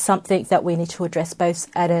 It is something that we need to address both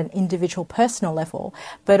at an individual personal level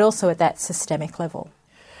but also at that systemic level.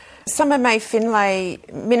 Summer May Finlay,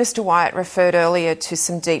 Minister Wyatt referred earlier to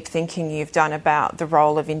some deep thinking you've done about the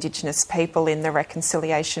role of Indigenous people in the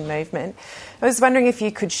reconciliation movement. I was wondering if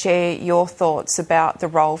you could share your thoughts about the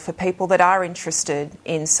role for people that are interested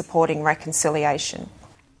in supporting reconciliation.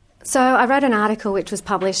 So I wrote an article which was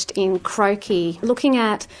published in Croaky looking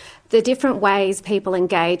at the different ways people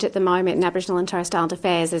engage at the moment in Aboriginal and Torres Strait Islander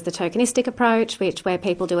affairs. There's the tokenistic approach, where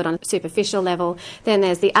people do it on a superficial level. Then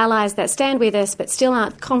there's the allies that stand with us but still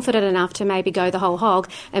aren't confident enough to maybe go the whole hog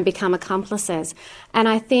and become accomplices. And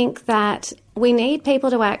I think that we need people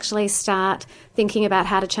to actually start thinking about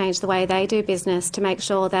how to change the way they do business to make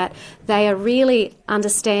sure that they are really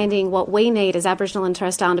understanding what we need as Aboriginal and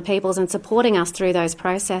Torres Strait Islander peoples and supporting us through those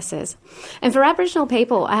processes. And for Aboriginal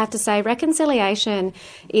people, I have to say reconciliation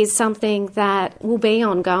is something that will be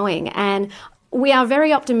ongoing, and we are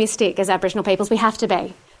very optimistic as Aboriginal peoples. We have to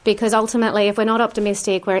be. Because ultimately, if we're not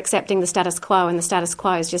optimistic, we're accepting the status quo, and the status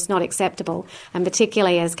quo is just not acceptable, and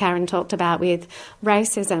particularly as Karen talked about with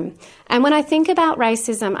racism. And when I think about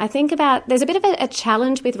racism, I think about there's a bit of a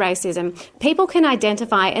challenge with racism. People can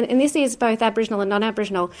identify, and this is both Aboriginal and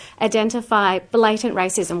non-Aboriginal, identify blatant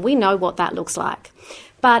racism. We know what that looks like.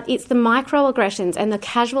 But it's the microaggressions and the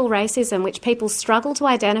casual racism which people struggle to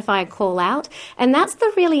identify and call out. And that's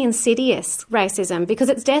the really insidious racism, because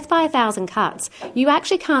it's death by 1,000 cuts. You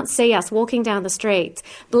actually can't see us walking down the streets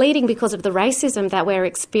bleeding because of the racism that we're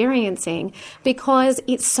experiencing, because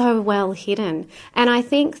it's so well hidden. And I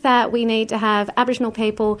think that we need to have Aboriginal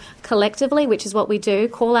people collectively, which is what we do,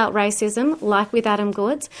 call out racism, like with Adam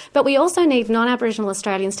Goodes. But we also need non-Aboriginal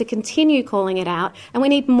Australians to continue calling it out, and we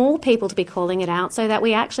need more people to be calling it out so that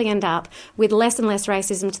we actually end up with less and less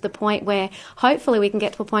racism to the point where hopefully we can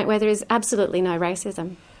get to a point where there is absolutely no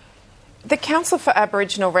racism. The Council for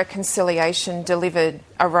Aboriginal Reconciliation delivered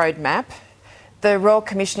a roadmap. The Royal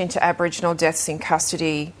Commission into Aboriginal Deaths in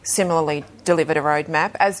Custody similarly delivered a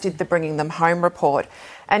roadmap, as did the Bringing Them Home report.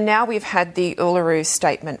 And now we've had the Uluru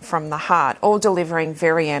Statement from the Heart, all delivering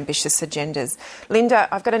very ambitious agendas. Linda,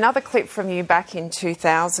 I've got another clip from you back in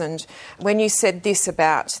 2000 when you said this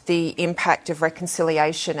about the impact of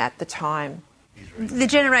reconciliation at the time. The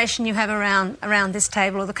generation you have around this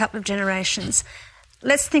table, or the couple of generations,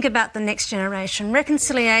 let's think about the next generation.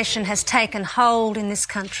 Reconciliation has taken hold in this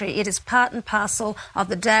country. It is part and parcel of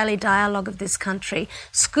the daily dialogue of this country.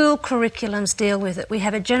 School curriculums deal with it. We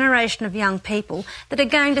have a generation of young people that are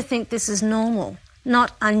going to think this is normal,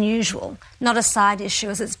 not unusual, not a side issue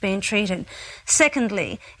as it's been treated.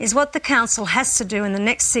 Secondly, is what the Council has to do in the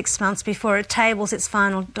next 6 months before it tables its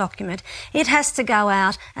final document. It has to go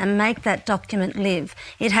out and make that document live.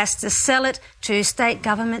 It has to sell it to state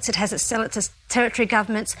governments. It has to sell it to territory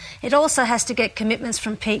governments. It also has to get commitments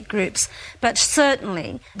from peak groups. But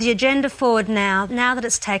certainly, the agenda forward now that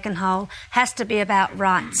it's taken hold, has to be about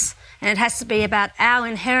rights. And it has to be about our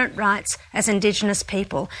inherent rights as Indigenous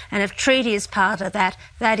people. And if treaty is part of that,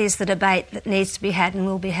 that is the debate that needs to be had and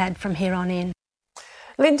will be had from here on in.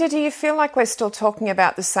 Linda, do you feel like we're still talking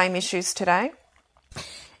about the same issues today?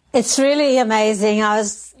 It's really amazing. I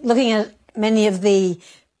was looking at many of the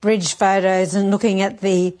bridge photos and looking at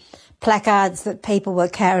the placards that people were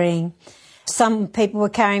carrying. Some people were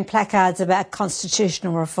carrying placards about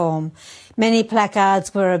constitutional reform. Many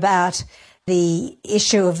placards were about the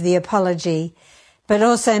issue of the apology, but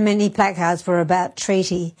also many placards were about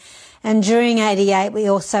treaty. And during 88, we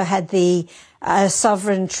also had the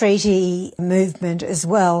sovereign treaty movement as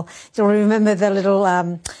well. You'll remember the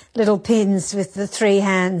little pins with the 3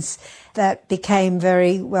 hands that became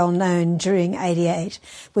very well known during 88,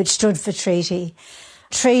 which stood for treaty.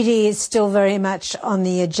 Treaty is still very much on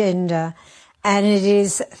the agenda, and it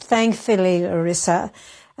is, thankfully, Larissa,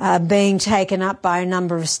 being taken up by a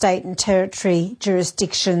number of state and territory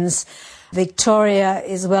jurisdictions. Victoria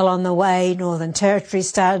is well on the way. Northern Territory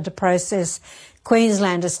started a process.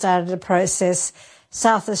 Queensland has started a process.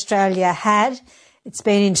 South Australia had. It's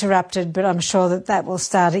been interrupted, but I'm sure that will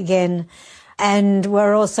start again. And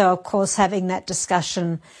we're also, of course, having that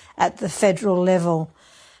discussion at the federal level.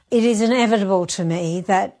 It is inevitable to me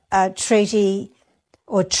that a treaty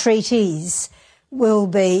or treaties will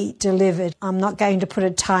be delivered. I'm not going to put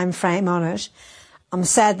a time frame on it. I'm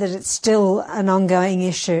sad that it's still an ongoing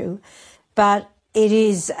issue, but it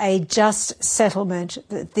is a just settlement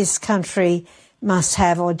that this country must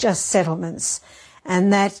have, or just settlements.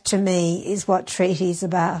 And that, to me, is what treaty is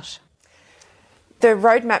about. The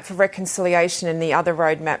roadmap for reconciliation and the other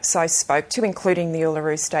roadmaps I spoke to, including the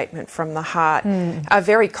Uluru Statement from the Heart, are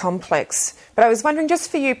very complex. But I was wondering,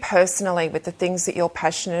 just for you personally, with the things that you're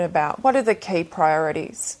passionate about, what are the key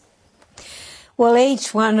priorities? Well,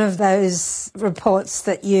 each one of those reports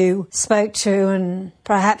that you spoke to, and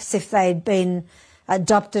perhaps if they'd been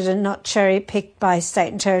adopted and not cherry-picked by state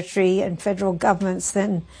and territory and federal governments,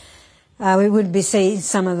 then we wouldn't be seeing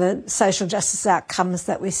some of the social justice outcomes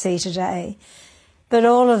that we see today. But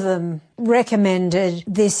all of them recommended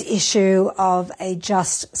this issue of a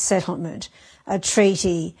just settlement, a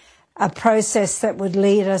treaty, a process that would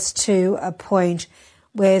lead us to a point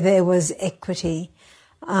where there was equity.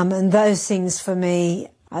 And those things, for me,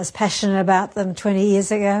 I was passionate about them 20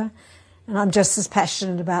 years ago, and I'm just as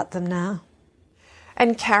passionate about them now.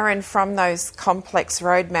 And Karen, from those complex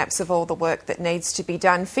roadmaps of all the work that needs to be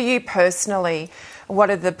done, for you personally, what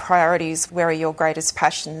are the priorities? Where are your greatest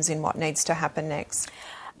passions in what needs to happen next?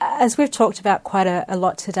 As we've talked about quite a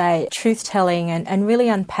lot today, truth-telling and really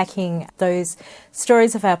unpacking those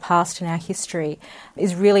stories of our past and our history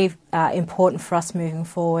is really important for us moving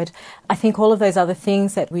forward. I think all of those other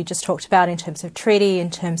things that we just talked about in terms of treaty, in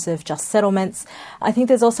terms of just settlements, I think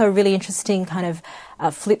there's also a really interesting kind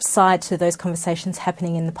of flip side to those conversations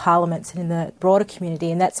happening in the parliaments and in the broader community,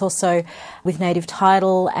 and that's also with native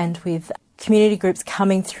title and with community groups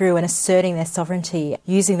coming through and asserting their sovereignty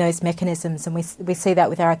using those mechanisms. And we see that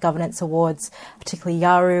with our governance awards, particularly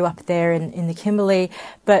Yaru up there in the Kimberley,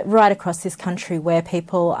 but right across this country where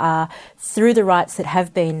people are, through the rights that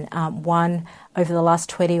have been won over the last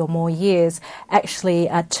 20 or more years, actually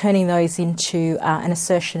turning those into an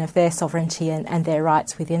assertion of their sovereignty and their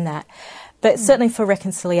rights within that. But certainly for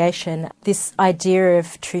reconciliation, this idea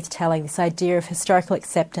of truth-telling, this idea of historical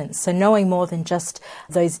acceptance, so knowing more than just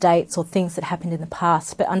those dates or things that happened in the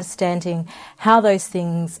past, but understanding how those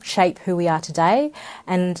things shape who we are today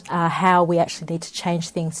and how we actually need to change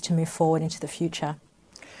things to move forward into the future.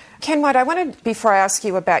 Ken White, I wanted, before I ask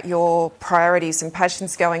you about your priorities and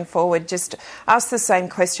passions going forward, just ask the same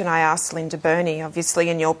question I asked Linda Burney. Obviously,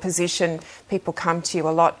 in your position, people come to you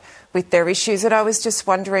a lot with their issues, and I was just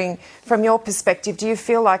wondering, from your perspective, do you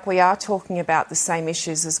feel like we are talking about the same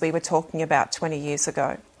issues as we were talking about 20 years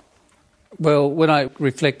ago? Well, when I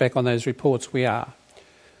reflect back on those reports, we are.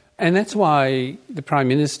 And that's why the Prime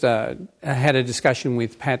Minister had a discussion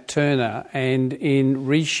with Pat Turner, and in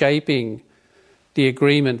reshaping the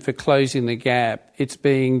agreement for closing the gap, it's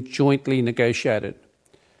being jointly negotiated,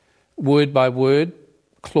 word by word,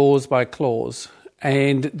 clause by clause.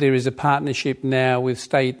 And there is a partnership now with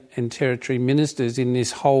state and territory ministers in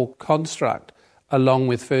this whole construct, along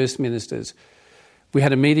with First Ministers. We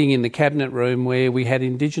had a meeting in the Cabinet room where we had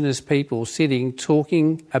Indigenous people sitting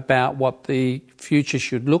talking about what the future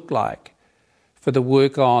should look like for the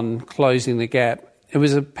work on closing the gap. It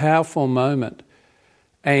was a powerful moment.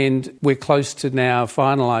 And we're close to now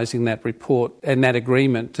finalising that report and that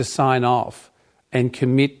agreement to sign off and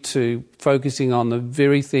commit to focusing on the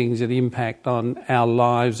very things that impact on our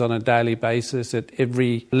lives on a daily basis at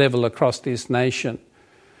every level across this nation.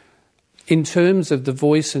 In terms of the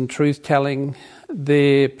voice and truth-telling,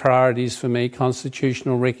 they're priorities for me.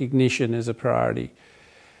 Constitutional recognition is a priority.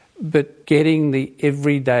 But getting the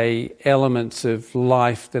everyday elements of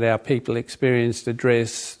life that our people experienced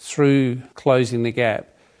addressed through closing the gap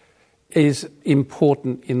is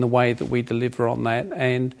important in the way that we deliver on that.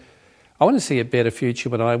 And I want to see a better future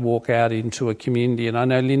when I walk out into a community, and I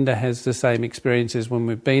know Linda has the same experiences when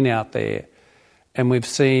we've been out there and we've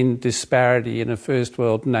seen disparity in a first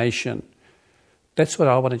world nation. That's what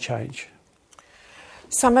I want to change.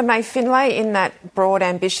 Summer May Finlay, in that broad,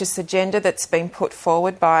 ambitious agenda that's been put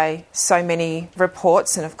forward by so many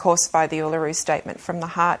reports and, of course, by the Uluru Statement from the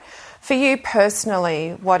Heart, for you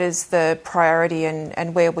personally, what is the priority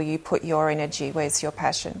and where will you put your energy? Where's your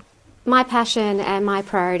passion? My passion and my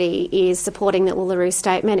priority is supporting the Uluru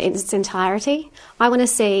Statement in its entirety. I want to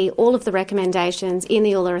see all of the recommendations in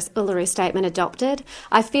the Uluru Statement adopted.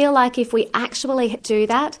 I feel like if we actually do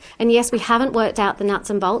that, and yes, we haven't worked out the nuts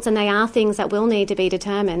and bolts, and they are things that will need to be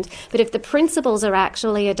determined, but if the principles are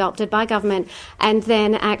actually adopted by government and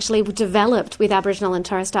then actually developed with Aboriginal and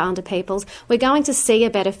Torres Strait Islander peoples, we're going to see a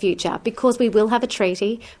better future because we will have a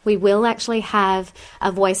treaty, we will actually have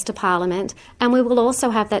a voice to Parliament, and we will also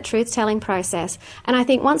have that truth-telling process. And I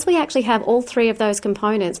think once we actually have all three of those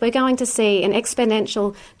components, we're going to see an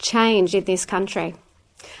exponential change in this country.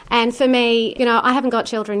 And for me, I haven't got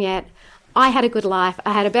children yet. I had a good life.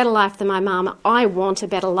 I had a better life than my mum. I want a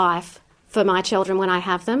better life for my children when I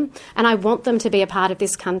have them, and I want them to be a part of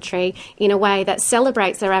this country in a way that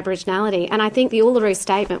celebrates their Aboriginality. And I think the Uluru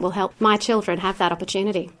Statement will help my children have that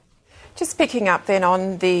opportunity. Just picking up then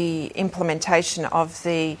on the implementation of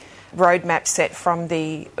the roadmap set from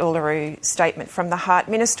the Uluru Statement from the Heart.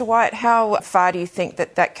 Minister Wyatt, how far do you think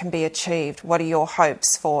that can be achieved? What are your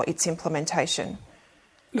hopes for its implementation?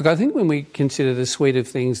 Look, I think when we consider the suite of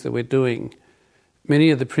things that we're doing,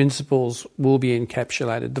 many of the principles will be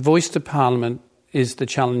encapsulated. The voice to Parliament is the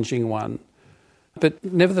challenging one. But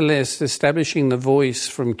nevertheless, establishing the voice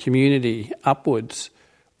from community upwards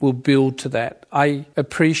will build to that. I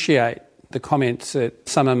appreciate the comments that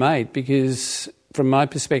Summer made because, from my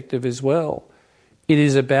perspective as well, it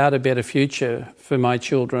is about a better future for my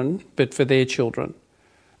children, but for their children.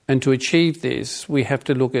 And to achieve this, we have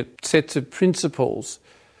to look at sets of principles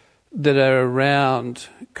that are around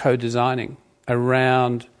co-designing,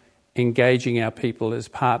 around engaging our people as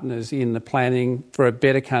partners in the planning for a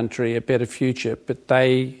better country, a better future, but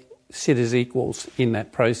they sit as equals in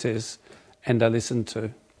that process and are listened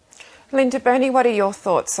to. Linda Burney, what are your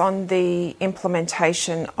thoughts on the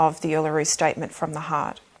implementation of the Uluru Statement from the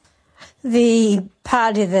Heart? The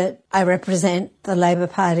party that I represent, the Labor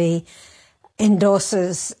Party,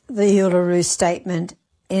 endorses the Uluru Statement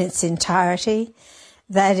in its entirety.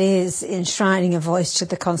 That is, enshrining a voice to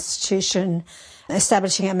the Constitution,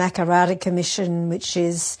 establishing a Makarrata Commission, which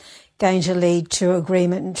is going to lead to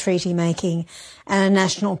agreement and treaty making, and a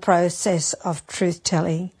national process of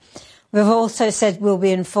truth-telling. We've also said we'll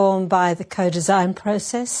be informed by the co-design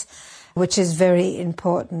process, which is very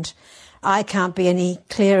important. I can't be any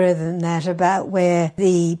clearer than that about where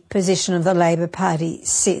the position of the Labor Party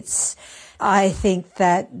sits. I think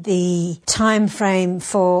that the time frame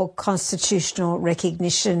for constitutional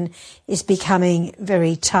recognition is becoming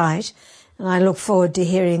very tight, and I look forward to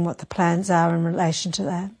hearing what the plans are in relation to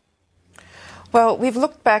that. Well, we've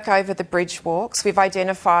looked back over the bridge walks. We've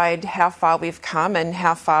identified how far we've come and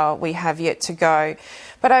how far we have yet to go.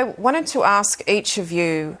 But I wanted to ask each of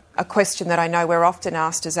you a question that I know we're often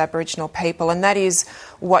asked as Aboriginal people, and that is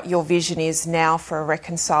what your vision is now for a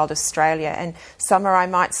reconciled Australia. And Summer, I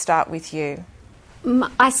might start with you.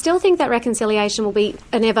 I still think that reconciliation will be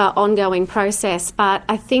an ever ongoing process, but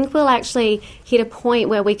I think we'll actually hit a point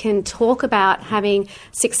where we can talk about having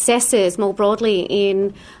successes more broadly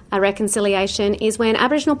in a reconciliation is when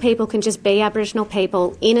Aboriginal people can just be Aboriginal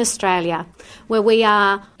people in Australia, where we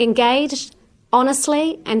are engaged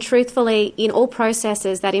honestly and truthfully in all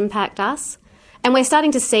processes that impact us. And we're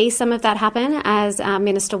starting to see some of that happen, as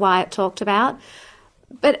Minister Wyatt talked about.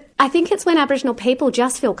 But I think it's when Aboriginal people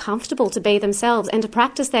just feel comfortable to be themselves and to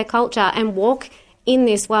practice their culture and walk in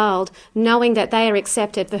this world knowing that they are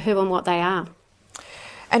accepted for who and what they are.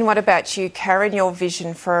 And what about you, Karen, your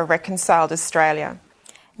vision for a reconciled Australia?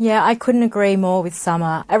 Yeah, I couldn't agree more with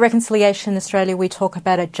Summer. At Reconciliation Australia, we talk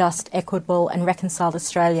about a just, equitable and reconciled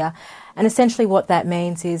Australia. And essentially what that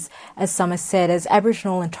means is, as Summer said, as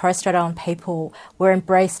Aboriginal and Torres Strait Islander people, we're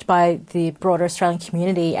embraced by the broader Australian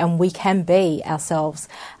community and we can be ourselves.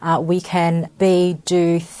 We can be,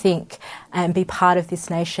 do, think and be part of this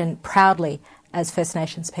nation proudly as First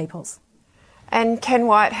Nations peoples. And Ken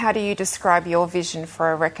Wyatt, how do you describe your vision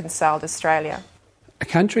for a reconciled Australia? A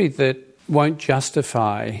country that won't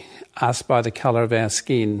justify us by the colour of our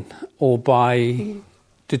skin or by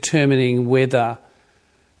determining whether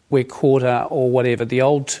we're quarter or whatever, the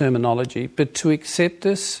old terminology, but to accept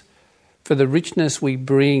us for the richness we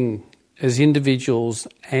bring as individuals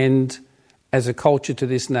and as a culture to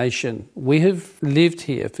this nation. We have lived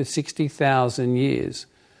here for 60,000 years.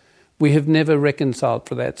 We have never reconciled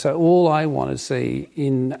for that. So all I want to see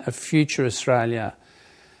in a future Australia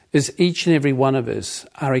is each and every one of us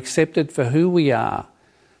are accepted for who we are,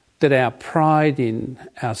 that our pride in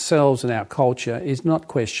ourselves and our culture is not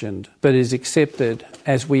questioned, but is accepted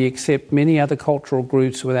as we accept many other cultural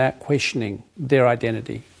groups without questioning their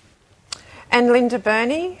identity. And Linda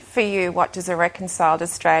Burney, for you, what does a reconciled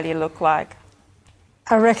Australia look like?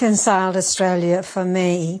 A reconciled Australia for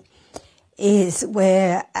me is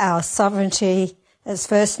where our sovereignty as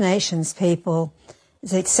First Nations people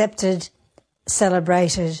is accepted,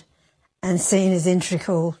 celebrated and seen as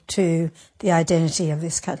integral to the identity of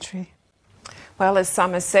this country. Well, as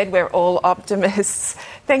Summer said, we're all optimists.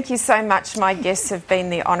 Thank you so much. My guests have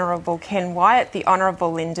been the Honourable Ken Wyatt, the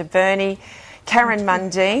Honourable Linda Burney. Karen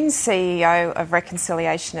Mundine, CEO of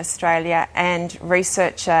Reconciliation Australia, and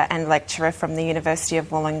researcher and lecturer from the University of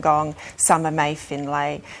Wollongong, Summer May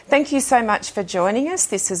Finlay. Thank you so much for joining us.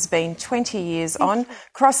 This has been 20 years on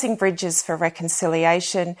Crossing Bridges for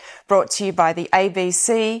Reconciliation, brought to you by the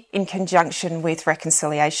ABC in conjunction with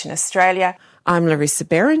Reconciliation Australia. I'm Larissa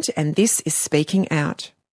Behrendt, and this is Speaking Out.